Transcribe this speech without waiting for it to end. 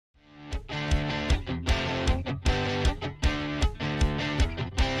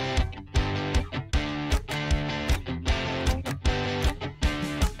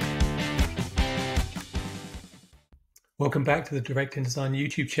Welcome back to the Direct InDesign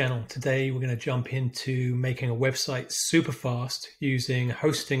YouTube channel. Today we're going to jump into making a website super fast using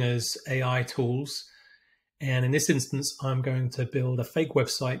hosting as AI tools. And in this instance, I'm going to build a fake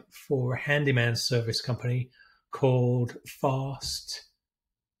website for a handyman service company called Fast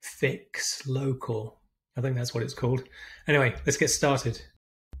Fix Local. I think that's what it's called. Anyway, let's get started.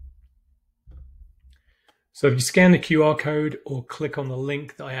 So if you scan the QR code or click on the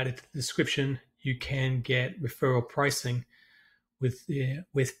link that I added to the description, you can get referral pricing with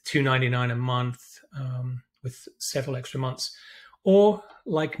 $2.99 a month, with several extra months. Or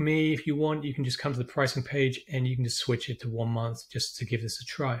like me, if you want, you can just come to the pricing page and you can just switch it to 1 month just to give this a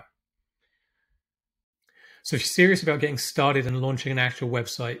try. So if you're serious about getting started and launching an actual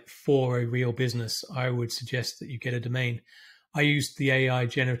website for a real business, I would suggest that you get a domain. I used the AI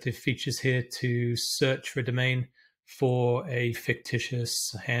generative features here to search for a domain for a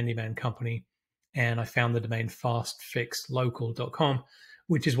fictitious handyman company. And I found the domain fastfixlocal.com,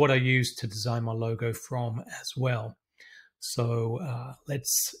 which is what I used to design my logo from as well. So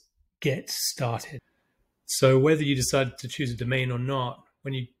let's get started. So whether you decide to choose a domain or not,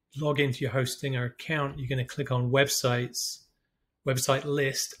 when you log into your hosting or account, you're going to click on websites, website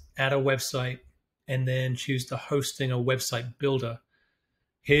list, add a website, and then choose the hosting or website builder.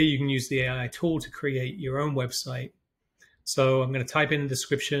 Here you can use the AI tool to create your own website. So I'm going to type in the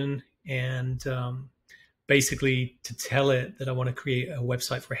description and basically to tell it that I want to create a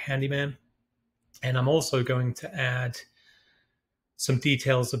website for a handyman. And I'm also going to add some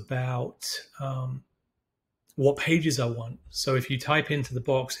details about what pages I want. So if you type into the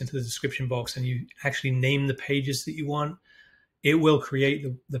box, into the description box, and you actually name the pages that you want, it will create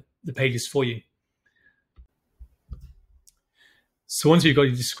the pages for you. So once you've got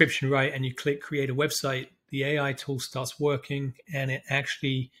your description right and you click create a website, the AI tool starts working and it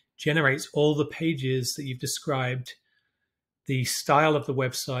actually generates all the pages that you've described, the style of the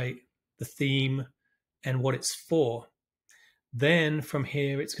website, the theme, and what it's for. Then from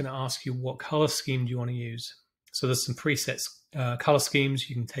here, it's going to ask you what color scheme do you want to use. So there's some presets, color schemes.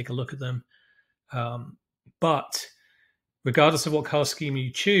 You can take a look at them. But regardless of what color scheme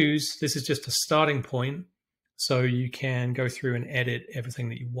you choose, this is just a starting point. So you can go through and edit everything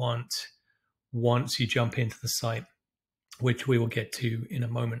that you want once you jump into the site, which we will get to in a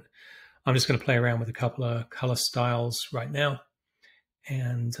moment. I'm just going to play around with a couple of color styles right now.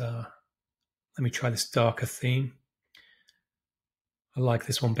 And let me try this darker theme. I like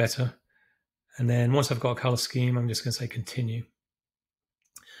this one better. And then once I've got a color scheme, I'm just going to say continue.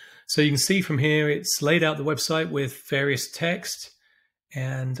 So you can see from here, it's laid out the website with various text.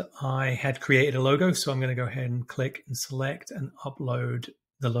 And I had created a logo, so I'm going to go ahead and click and select and upload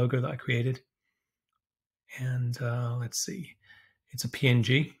the logo that I created. And let's see, it's a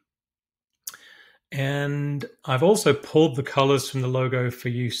PNG. And I've also pulled the colors from the logo for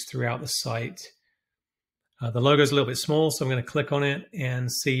use throughout the site. The logo is a little bit small, so I'm going to click on it and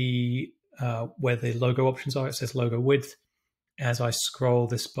see where the logo options are. It says logo width. As I scroll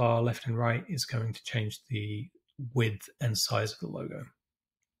this bar left and right, it's going to change the width and size of the logo.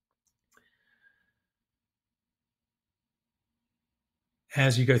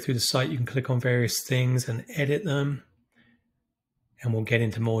 As you go through the site, you can click on various things and edit them. And we'll get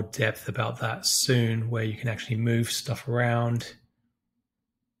into more depth about that soon, where you can actually move stuff around.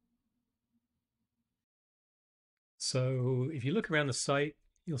 So if you look around the site,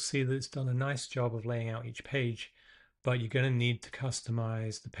 you'll see that it's done a nice job of laying out each page, but you're going to need to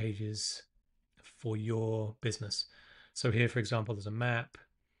customize the pages for your business. So here, for example, there's a map.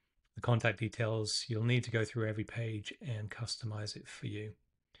 The contact details, you'll need to go through every page and customize it for you.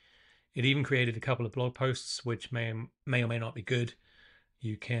 It even created a couple of blog posts, which may or may not be good.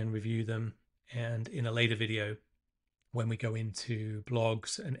 You can review them. And in a later video, when we go into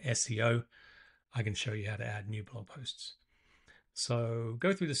blogs and SEO, I can show you how to add new blog posts. So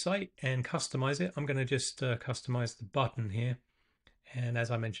go through the site and customize it. I'm going to just customize the button here. And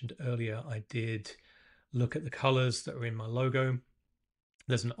as I mentioned earlier, I did look at the colors that are in my logo.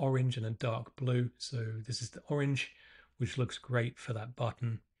 There's an orange and a dark blue. So this is the orange, which looks great for that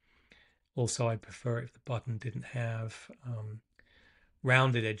button. Also, I'd prefer it if the button didn't have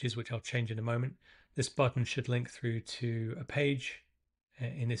rounded edges, which I'll change in a moment. This button should link through to a page.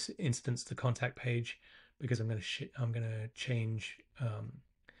 In this instance, the contact page, because I'm going to change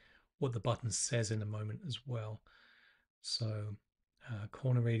what the button says in a moment as well. So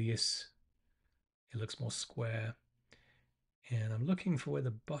corner radius, it looks more square. And I'm looking for where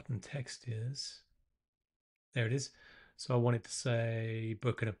the button text is. There it is. So I want it to say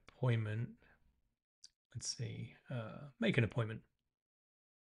book an appointment. Let's see, make an appointment.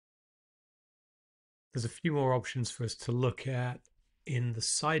 There's a few more options for us to look at in the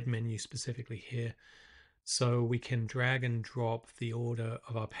side menu specifically here. So we can drag and drop the order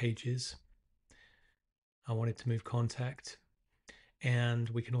of our pages. I wanted to move contact, and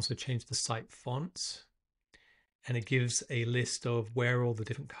we can also change the site fonts, and it gives a list of where all the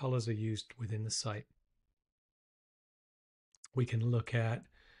different colors are used within the site. We can look at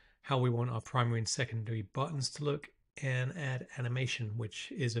how we want our primary and secondary buttons to look and add animation,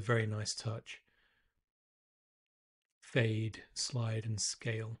 which is a very nice touch. Fade, slide, and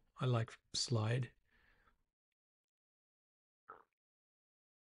scale. I like slide.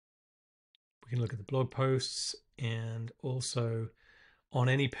 We can look at the blog posts, and also on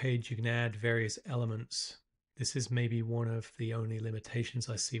any page you can add various elements. This is maybe one of the only limitations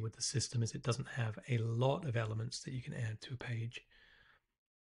I see with the system, is it doesn't have a lot of elements that you can add to a page.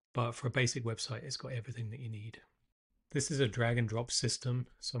 But for a basic website, it's got everything that you need. This is a drag and drop system,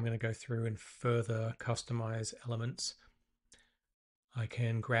 so I'm going to go through and further customize elements. I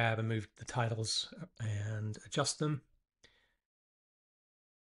can grab and move the titles and adjust them,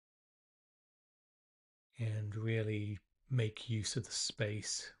 and really make use of the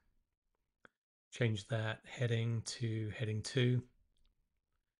space. Change that heading to heading 2,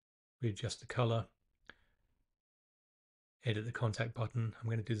 readjust the color, edit the contact button. I'm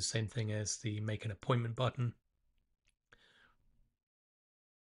going to do the same thing as the make an appointment button.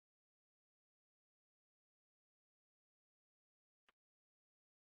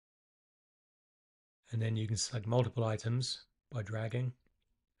 And then you can select multiple items by dragging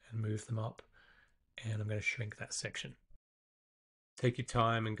and move them up. And I'm going to shrink that section. Take your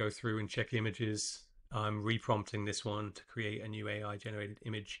time and go through and check images. I'm reprompting this one to create a new AI generated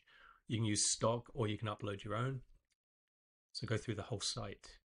image. You can use stock or you can upload your own. So go through the whole site.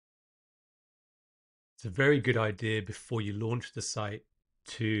 It's a very good idea before you launch the site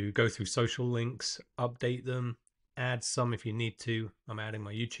to go through social links, update them, add some if you need to. I'm adding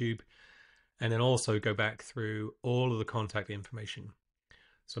my YouTube. And then also go back through all of the contact information.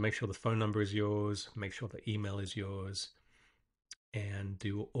 So make sure the phone number is yours, make sure the email is yours, and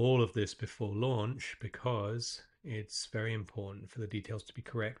do all of this before launch, because it's very important for the details to be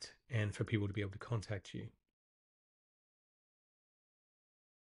correct and for people to be able to contact you.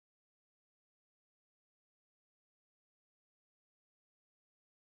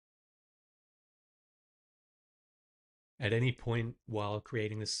 At any point while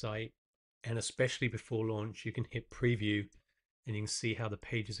creating the site, and especially before launch, you can hit preview and you can see how the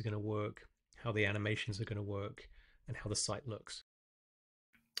pages are going to work, how the animations are going to work, and how the site looks.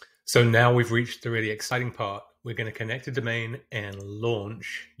 So now we've reached the really exciting part. We're going to connect a domain and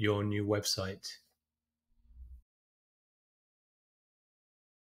launch your new website.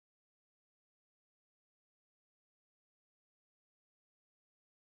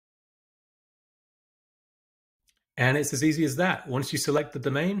 And it's as easy as that. Once you select the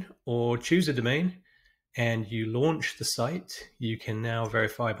domain or choose a domain and you launch the site, you can now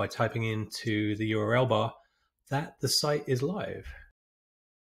verify by typing into the URL bar that the site is live.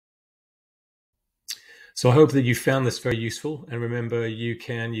 So I hope that you found this very useful. And remember, you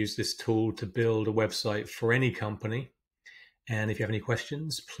can use this tool to build a website for any company. And if you have any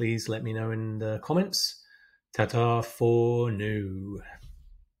questions, please let me know in the comments. Ta-ta for now.